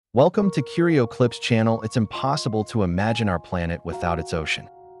Welcome to CurioClips channel. It's impossible to imagine our planet without its ocean.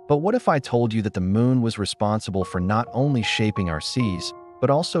 But what if I told you that the moon was responsible for not only shaping our seas, but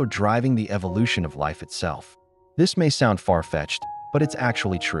also driving the evolution of life itself? This may sound far-fetched, but it's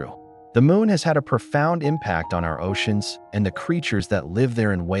actually true. The moon has had a profound impact on our oceans and the creatures that live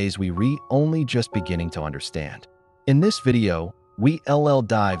there in ways we only just beginning to understand. In this video, we'll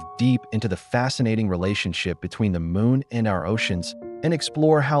dive deep into the fascinating relationship between the moon and our oceans and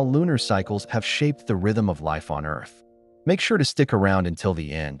explore how lunar cycles have shaped the rhythm of life on Earth. Make sure to stick around until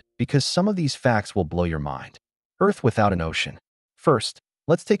the end, because some of these facts will blow your mind. Earth without an ocean. First,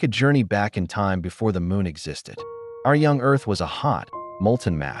 let's take a journey back in time before the moon existed. Our young Earth was a hot,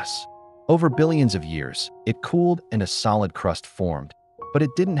 molten mass. Over billions of years, it cooled and a solid crust formed, but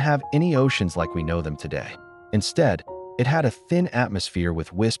it didn't have any oceans like we know them today. Instead, it had a thin atmosphere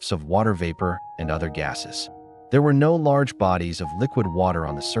with wisps of water vapor and other gases. There were no large bodies of liquid water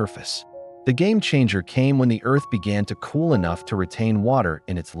on the surface. The game changer came when the Earth began to cool enough to retain water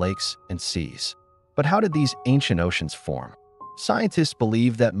in its lakes and seas. But how did these ancient oceans form? Scientists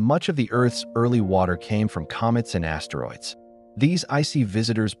believe that much of the Earth's early water came from comets and asteroids. These icy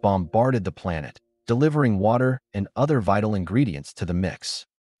visitors bombarded the planet, delivering water and other vital ingredients to the mix.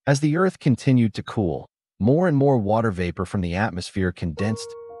 As the Earth continued to cool, more and more water vapor from the atmosphere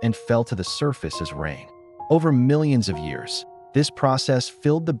condensed and fell to the surface as rain. Over millions of years, this process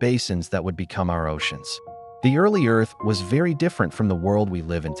filled the basins that would become our oceans. The early Earth was very different from the world we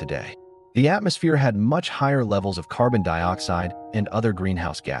live in today. The atmosphere had much higher levels of carbon dioxide and other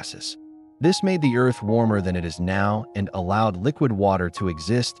greenhouse gases. This made the Earth warmer than it is now and allowed liquid water to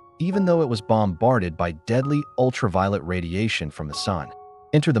exist even though it was bombarded by deadly ultraviolet radiation from the sun.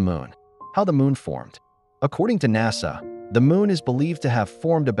 Enter the moon. How the moon formed. According to NASA, the moon is believed to have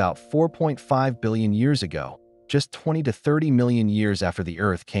formed about 4.5 billion years ago, just 20 to 30 million years after the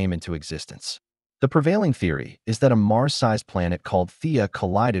Earth came into existence. The prevailing theory is that a Mars-sized planet called Theia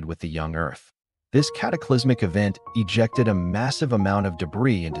collided with the young Earth. This cataclysmic event ejected a massive amount of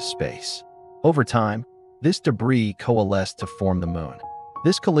debris into space. Over time, this debris coalesced to form the moon.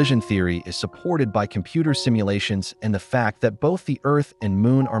 This collision theory is supported by computer simulations and the fact that both the Earth and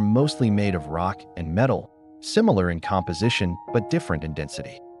moon are mostly made of rock and metal, similar in composition but different in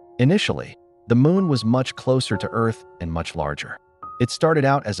density. Initially, the moon was much closer to Earth and much larger. It started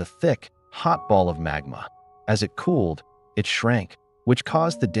out as a thick, hot ball of magma. As it cooled, it shrank, which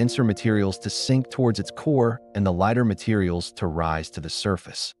caused the denser materials to sink towards its core and the lighter materials to rise to the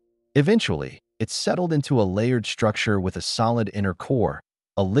surface. Eventually, it settled into a layered structure with a solid inner core,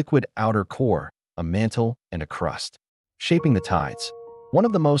 a liquid outer core, a mantle, and a crust, shaping the tides. One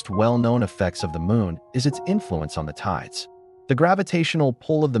of the most well-known effects of the moon is its influence on the tides. The gravitational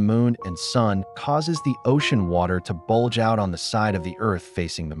pull of the moon and sun causes the ocean water to bulge out on the side of the Earth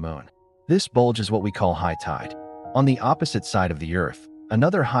facing the moon. This bulge is what we call high tide. On the opposite side of the Earth,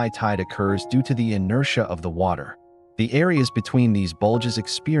 another high tide occurs due to the inertia of the water. The areas between these bulges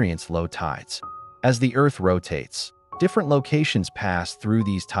experience low tides. As the Earth rotates, different locations pass through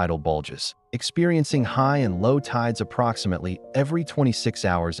these tidal bulges, experiencing high and low tides approximately every 26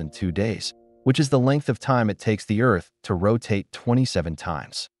 hours and 2 days, which is the length of time it takes the Earth to rotate 27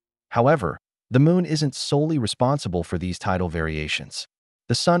 times. However, the moon isn't solely responsible for these tidal variations.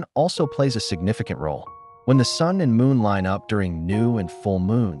 The sun also plays a significant role. When the sun and moon line up during new and full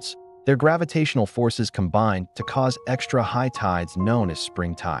moons, their gravitational forces combine to cause extra high tides known as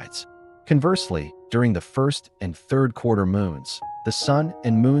spring tides. Conversely, during the first and third quarter moons, the sun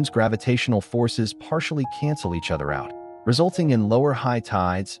and moon's gravitational forces partially cancel each other out, resulting in lower high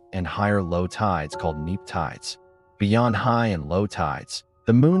tides and higher low tides called neap tides. Beyond high and low tides,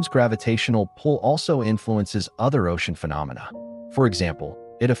 the moon's gravitational pull also influences other ocean phenomena. For example,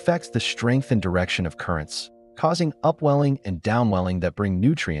 it affects the strength and direction of currents, causing upwelling and downwelling that bring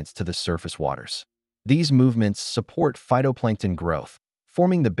nutrients to the surface waters. These movements support phytoplankton growth,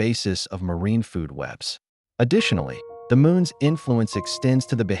 forming the basis of marine food webs. Additionally, the moon's influence extends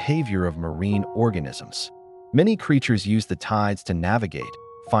to the behavior of marine organisms. Many creatures use the tides to navigate,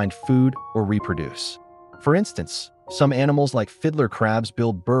 find food, or reproduce. For instance, some animals like fiddler crabs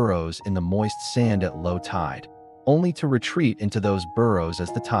build burrows in the moist sand at low tide, only to retreat into those burrows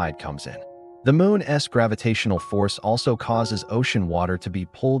as the tide comes in. The moon's gravitational force also causes ocean water to be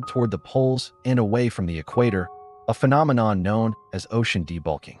pulled toward the poles and away from the equator, a phenomenon known as ocean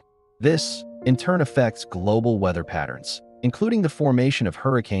debulking. This, in turn, affects global weather patterns, including the formation of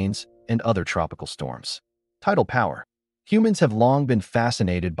hurricanes and other tropical storms. Tidal power. Humans have long been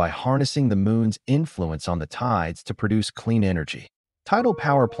fascinated by harnessing the moon's influence on the tides to produce clean energy. Tidal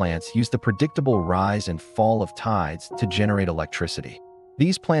power plants use the predictable rise and fall of tides to generate electricity.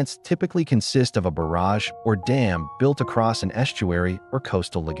 These plants typically consist of a barrage or dam built across an estuary or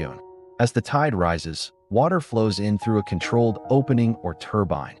coastal lagoon. As the tide rises, water flows in through a controlled opening or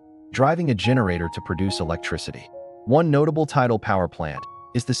turbine, driving a generator to produce electricity. One notable tidal power plant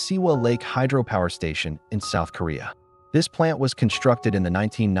is the Siwa Lake Hydropower Station in South Korea. This plant was constructed in the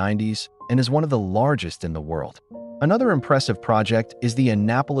 1990s and is one of the largest in the world. Another impressive project is the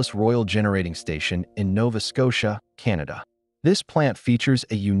Annapolis Royal Generating Station in Nova Scotia, Canada. This plant features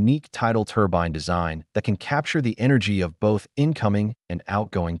a unique tidal turbine design that can capture the energy of both incoming and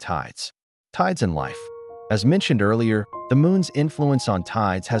outgoing tides. Tides in life. As mentioned earlier, the moon's influence on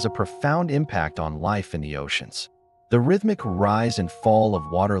tides has a profound impact on life in the oceans. The rhythmic rise and fall of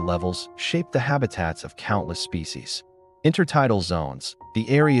water levels shape the habitats of countless species. Intertidal zones, the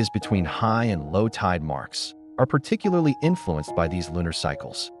areas between high and low tide marks, are particularly influenced by these lunar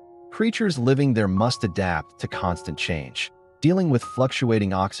cycles. Creatures living there must adapt to constant change, dealing with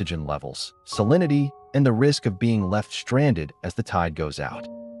fluctuating oxygen levels, salinity, and the risk of being left stranded as the tide goes out.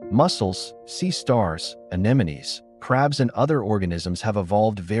 Mussels, sea stars, anemones, crabs, and other organisms have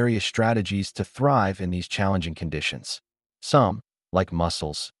evolved various strategies to thrive in these challenging conditions. Some, like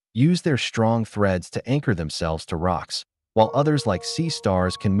mussels, use their strong threads to anchor themselves to rocks, while others, like sea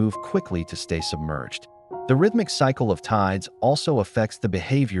stars, can move quickly to stay submerged. The rhythmic cycle of tides also affects the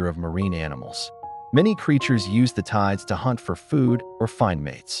behavior of marine animals. Many creatures use the tides to hunt for food or find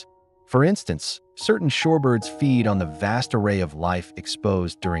mates. For instance, certain shorebirds feed on the vast array of life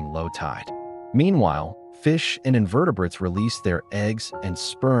exposed during low tide. Meanwhile, fish and invertebrates release their eggs and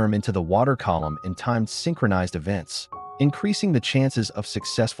sperm into the water column in timed synchronized events, increasing the chances of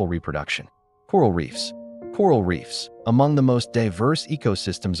successful reproduction. Coral reefs. Coral reefs, among the most diverse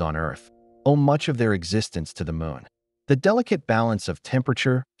ecosystems on Earth, owe much of their existence to the moon. The delicate balance of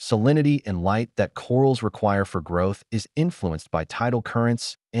temperature, salinity, and light that corals require for growth is influenced by tidal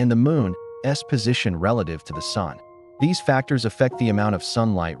currents and the moon's position relative to the sun. These factors affect the amount of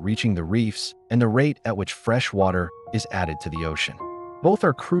sunlight reaching the reefs and the rate at which fresh water is added to the ocean. Both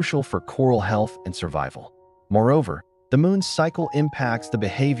are crucial for coral health and survival. Moreover, the moon's cycle impacts the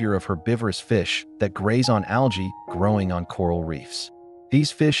behavior of herbivorous fish that graze on algae growing on coral reefs.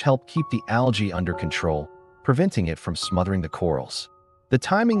 These fish help keep the algae under control, preventing it from smothering the corals. The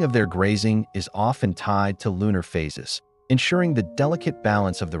timing of their grazing is often tied to lunar phases, ensuring the delicate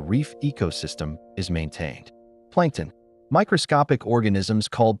balance of the reef ecosystem is maintained. Plankton. Microscopic organisms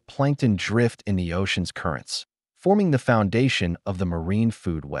called plankton drift in the ocean's currents, forming the foundation of the marine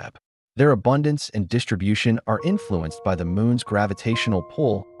food web. Their abundance and distribution are influenced by the moon's gravitational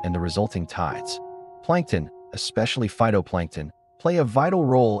pull and the resulting tides. Plankton, especially phytoplankton, play a vital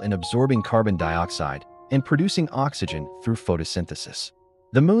role in absorbing carbon dioxide and producing oxygen through photosynthesis.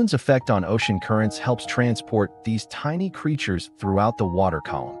 The moon's effect on ocean currents helps transport these tiny creatures throughout the water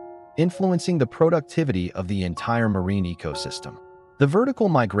column, influencing the productivity of the entire marine ecosystem. The vertical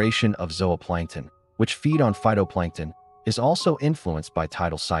migration of zooplankton, which feed on phytoplankton, is also influenced by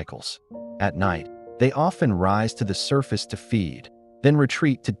tidal cycles. At night, they often rise to the surface to feed, then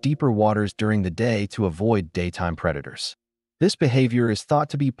retreat to deeper waters during the day to avoid daytime predators. This behavior is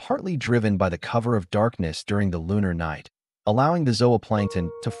thought to be partly driven by the cover of darkness during the lunar night, allowing the zooplankton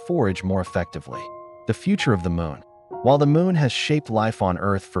to forage more effectively. The future of the moon. While the moon has shaped life on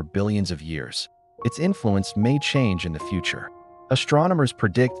Earth for billions of years, its influence may change in the future. Astronomers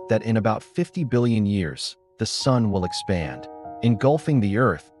predict that in about 50 billion years, the sun will expand, engulfing the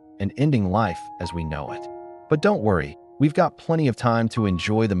Earth and ending life as we know it. But don't worry, we've got plenty of time to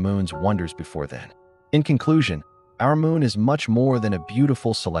enjoy the moon's wonders before then. In conclusion, our moon is much more than a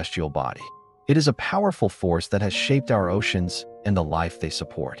beautiful celestial body. It is a powerful force that has shaped our oceans and the life they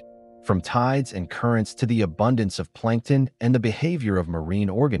support. From tides and currents to the abundance of plankton and the behavior of marine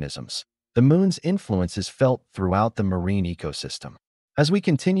organisms, the moon's influence is felt throughout the marine ecosystem. As we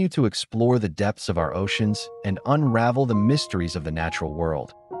continue to explore the depths of our oceans and unravel the mysteries of the natural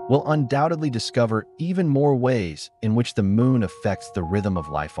world, we'll undoubtedly discover even more ways in which the moon affects the rhythm of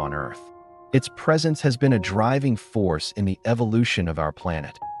life on Earth. Its presence has been a driving force in the evolution of our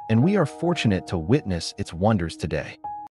planet, and we are fortunate to witness its wonders today.